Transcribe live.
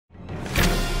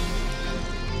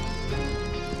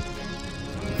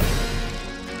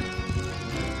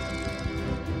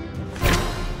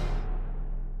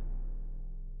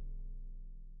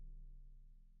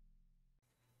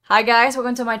Hi guys,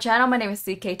 welcome to my channel. My name is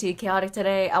CKT Chaotic.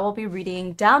 Today I will be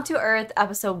reading Down to Earth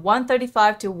episode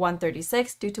 135 to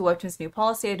 136. Due to Webtoon's new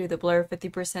policy, I do the blur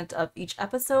 50% of each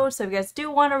episode. So if you guys do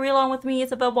want to read along with me,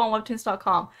 it's available on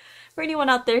webtoons.com. For anyone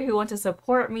out there who wants to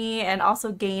support me and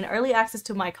also gain early access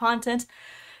to my content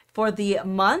for the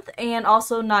month and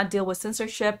also not deal with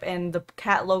censorship and the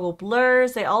cat logo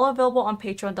blurs, they all available on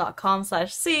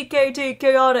patreon.com/CKT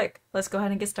Chaotic. Let's go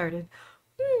ahead and get started.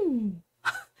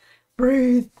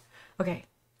 Breathe. Okay.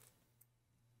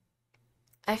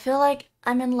 I feel like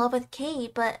I'm in love with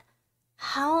Kade, but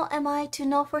how am I to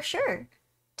know for sure?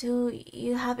 Do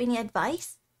you have any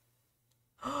advice?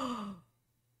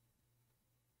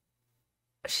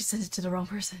 She sent it to the wrong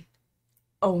person.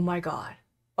 Oh my god.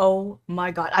 Oh my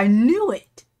god. I knew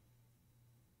it!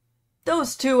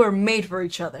 Those two are made for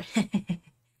each other.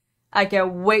 I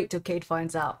can't wait till Kade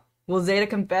finds out. Will Zaida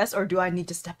confess or do I need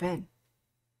to step in?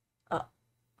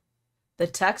 The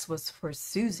text was for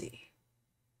Susie.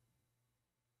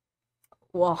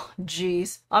 Well,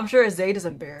 geez. I'm sure Zaida's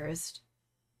embarrassed.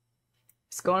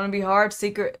 It's going to be a hard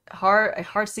secret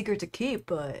to keep,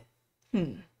 but...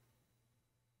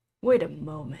 Wait a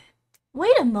moment.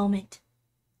 Wait a moment.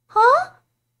 Huh?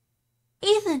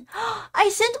 Ethan!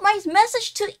 I sent my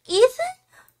message to Ethan?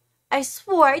 I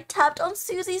swore I tapped on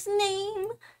Susie's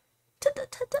name.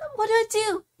 What do I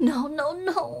do?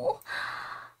 No.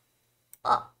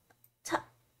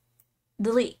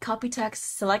 Delete, copy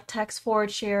text, select text, forward,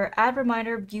 share, add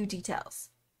reminder, view details.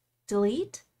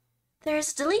 Delete?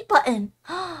 There's a delete button.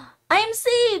 I am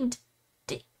saved.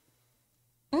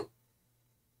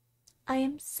 I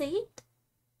am saved?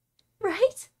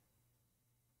 Right?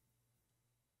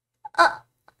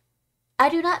 I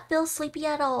do not feel sleepy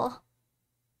at all.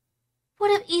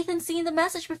 What if Ethan seen the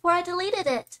message before I deleted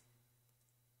it?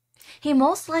 He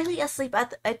most likely asleep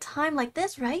at a time like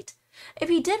this, right? If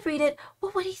he did read it,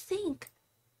 what would he think?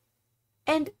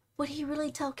 And would he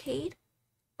really tell Kade?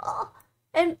 Oh,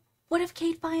 and what if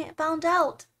Kade found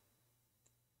out?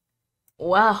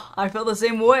 Wow, I feel the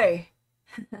same way.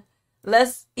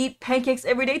 Let's eat pancakes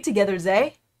every day together,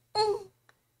 Zay.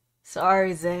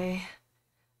 Sorry, Zay.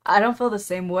 I don't feel the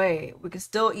same way. We can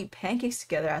still eat pancakes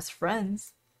together as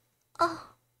friends.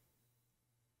 Oh.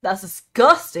 That's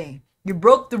disgusting. You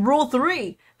broke the rule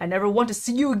 3. I never want to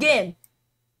see you again.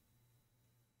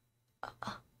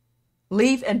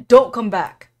 Leave and don't come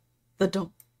back. The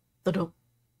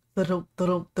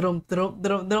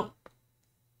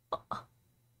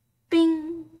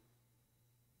Bing.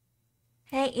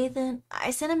 Hey, Ethan.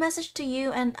 I sent a message to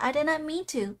you and I did not mean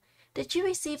to. Did you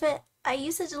receive it? I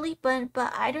used the delete button,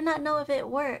 but I do not know if it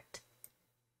worked.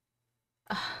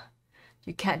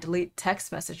 You can't delete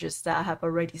text messages that I have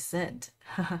already sent.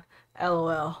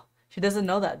 LOL. She doesn't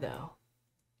know that though.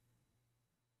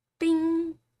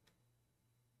 Bing.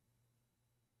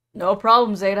 No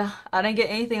problem, Zaida. I didn't get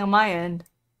anything on my end.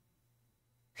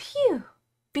 Phew.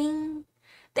 Bing.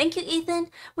 Thank you, Ethan.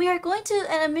 We are going to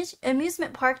an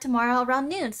amusement park tomorrow around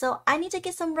noon, so I need to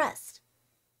get some rest.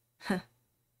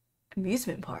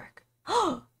 Amusement park?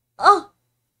 Oh!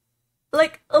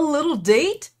 Like a little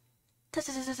date?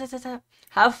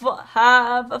 Have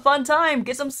a fun time.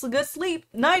 Get some good sleep.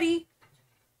 Nighty.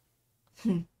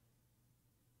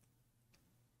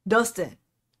 Dustin.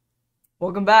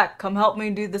 Welcome back. Come help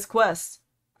me do this quest.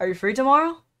 Are you free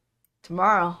tomorrow?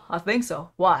 Tomorrow? I think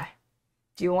so. Why?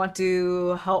 Do you want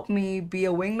to help me be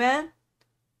a wingman?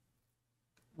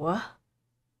 What?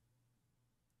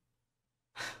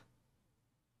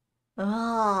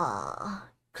 Oh,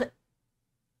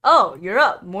 you're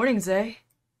up. Morning, Zay.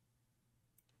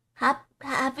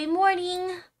 Happy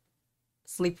morning.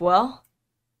 Sleep well?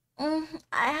 I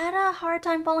had a hard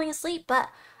time falling asleep,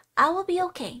 but I will be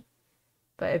okay.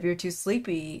 But if you're too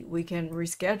sleepy, we can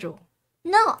reschedule.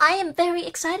 No, I am very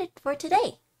excited for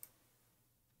today.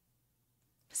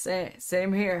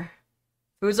 Same here.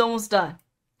 Food's almost done.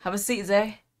 Have a seat,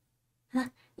 Zay.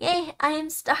 Yay, I am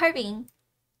starving.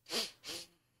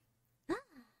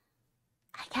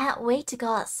 I can't wait to go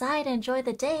outside and enjoy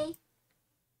the day.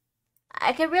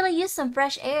 I could really use some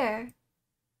fresh air.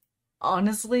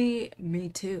 Honestly, me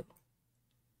too.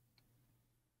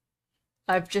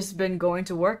 I've just been going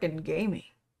to work and gaming.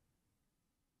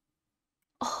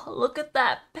 Oh, look at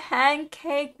that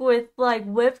pancake with like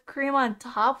whipped cream on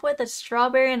top with a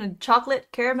strawberry and a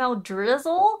chocolate caramel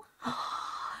drizzle.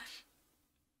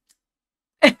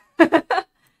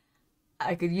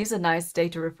 I could use a nice day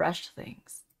to refresh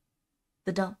things.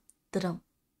 Da-dum, da-dum,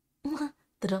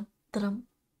 da-dum, da-dum,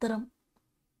 da-dum.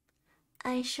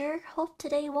 I sure hope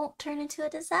today won't turn into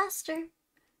a disaster.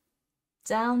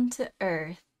 Down to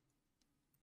earth.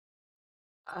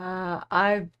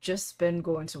 I've just been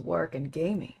going to work and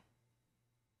gaming.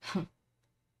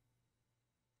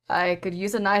 I could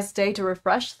use a nice day to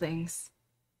refresh things.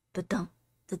 The dump,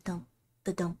 the dump,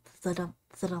 the dump, the dump,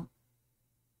 the dump.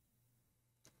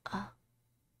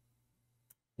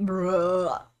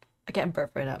 Bruh. I can't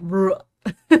burp right now. Bruh.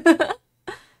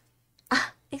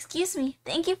 Excuse me.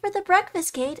 Thank you for the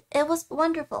breakfast, Kate. It was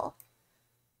wonderful.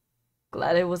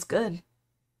 Glad it was good.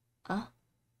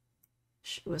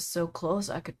 She was so close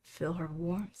I could feel her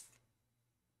warmth.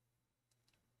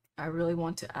 I really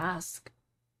want to ask.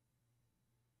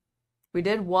 We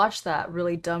did watch that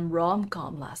really dumb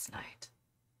rom-com last night.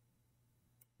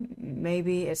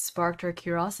 Maybe it sparked her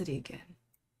curiosity again.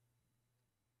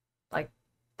 Like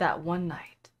that one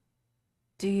night.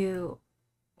 Do you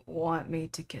want me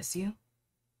to kiss you?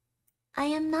 I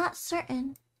am not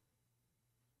certain.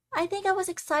 I think I was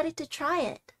excited to try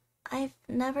it. I've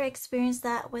never experienced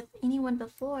that with anyone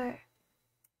before.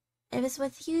 If it's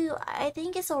with you, I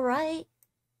think it's alright.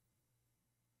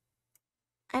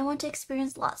 I want to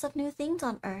experience lots of new things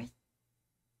on Earth.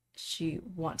 She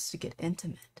wants to get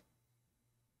intimate.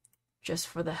 Just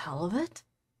for the hell of it?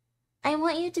 I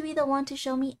want you to be the one to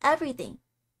show me everything.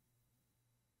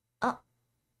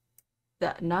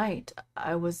 That night,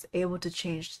 I was able to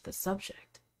change the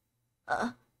subject.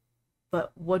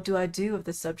 But what do I do if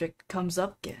the subject comes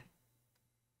up again?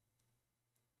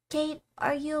 Kate,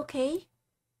 are you okay?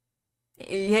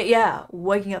 Yeah,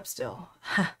 waking up still.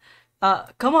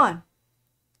 Come on.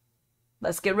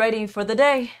 Let's get ready for the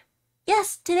day.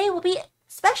 Yes, today will be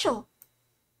special.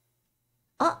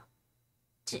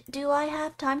 Do I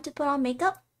have time to put on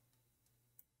makeup?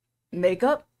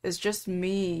 Makeup is just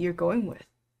me you're going with.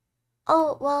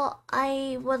 Oh, well,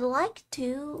 I would like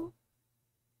to.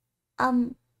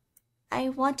 I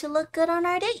want to look good on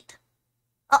our date.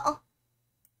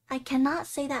 I cannot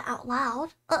say that out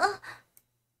loud.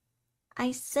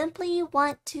 I simply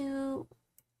want to.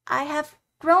 I have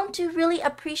grown to really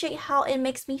appreciate how it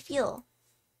makes me feel.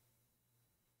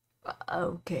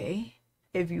 Okay,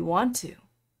 if you want to.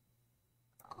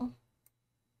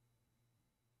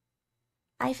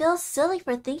 I feel silly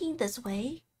for thinking this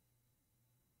way.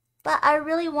 But I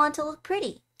really want to look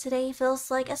pretty. Today feels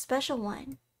like a special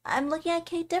one. I'm looking at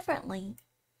Kate differently.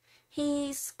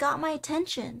 He's got my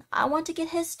attention. I want to get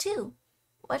his too.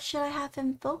 What should I have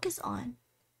him focus on?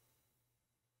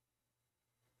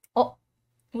 Oh,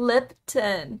 lip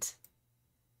tint.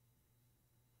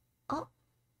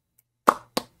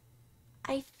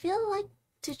 I feel like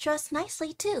to dress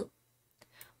nicely too.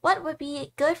 What would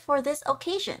be good for this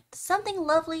occasion? Something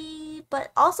lovely,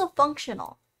 but also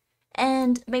functional.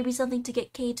 And maybe something to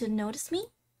get Kate to notice me?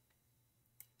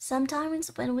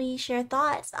 Sometimes when we share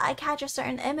thoughts, I catch a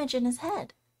certain image in his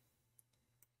head.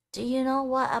 Do you know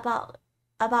what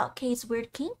about Kate's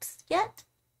weird kinks yet?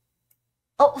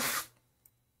 Oh,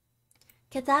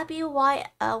 could that be why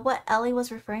what Ellie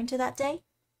was referring to that day?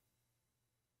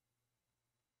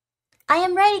 I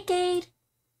am ready, Kate.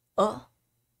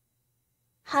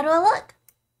 How do I look?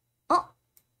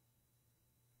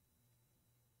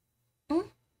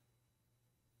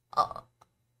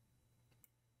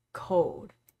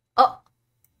 Cold.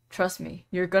 Trust me,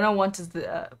 you're gonna want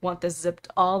this zipped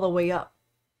all the way up.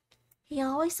 He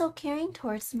always so caring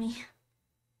towards me.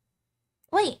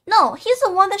 Wait, no, he's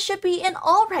the one that should be in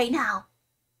all right now.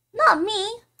 Not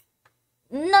me.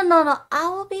 No, I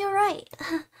will be alright.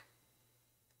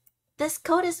 This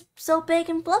coat is so big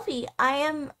and fluffy, I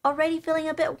am already feeling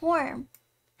a bit warm.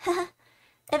 If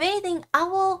anything, I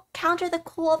will counter the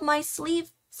cool of my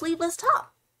sleeveless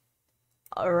top.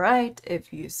 Alright,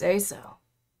 if you say so.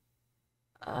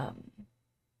 I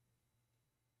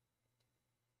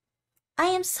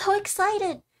am so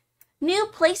excited. New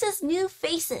places, new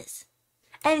faces.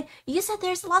 And you said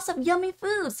there's lots of yummy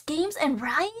foods, games, and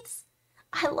rides?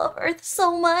 I love Earth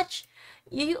so much.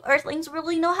 You Earthlings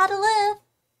really know how to live.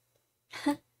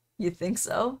 You think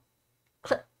so?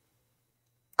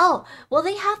 Oh, will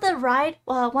they have the ride,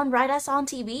 one ride I saw on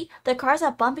TV? The cars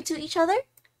that bump into each other?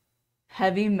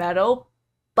 Heavy metal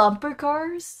bumper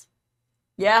cars?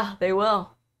 Yeah, they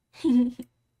will.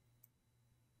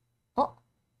 Oh.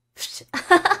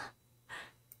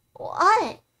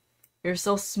 What? You're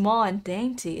so small and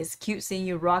dainty. It's cute seeing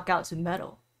you rock out to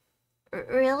metal.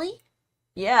 Really?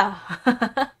 Yeah.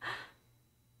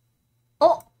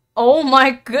 Oh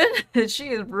my goodness, she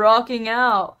is rocking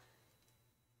out.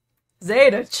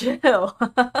 Zaida, chill.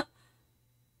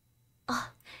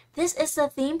 This is the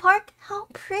theme park? How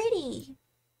pretty.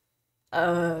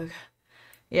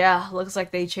 Yeah, looks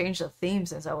like they changed the theme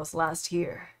since I was last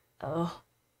here. Oh.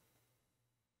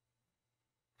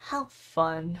 How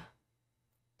Fun.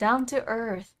 Down to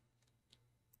earth.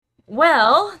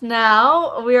 Well,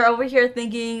 now we're over here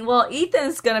thinking, well,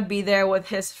 Ethan's gonna be there with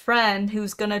his friend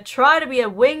who's gonna try to be a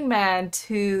wingman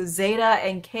to Zaida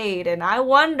and Kade. And I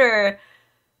wonder,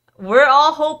 we're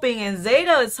all hoping, and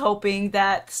Zaida is hoping,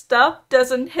 that stuff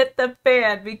doesn't hit the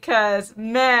fan because,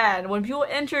 man, when people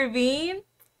intervene,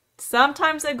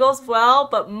 sometimes it goes well,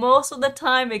 but most of the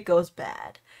time it goes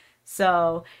bad.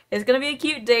 So it's gonna be a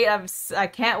cute date. I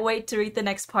can't wait to read the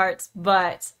next parts,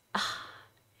 but.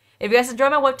 If you guys enjoyed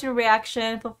my webtoon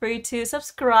reaction, feel free to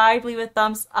subscribe, leave a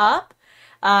thumbs up,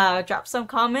 drop some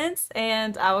comments,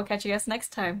 and I will catch you guys next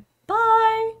time.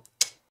 Bye!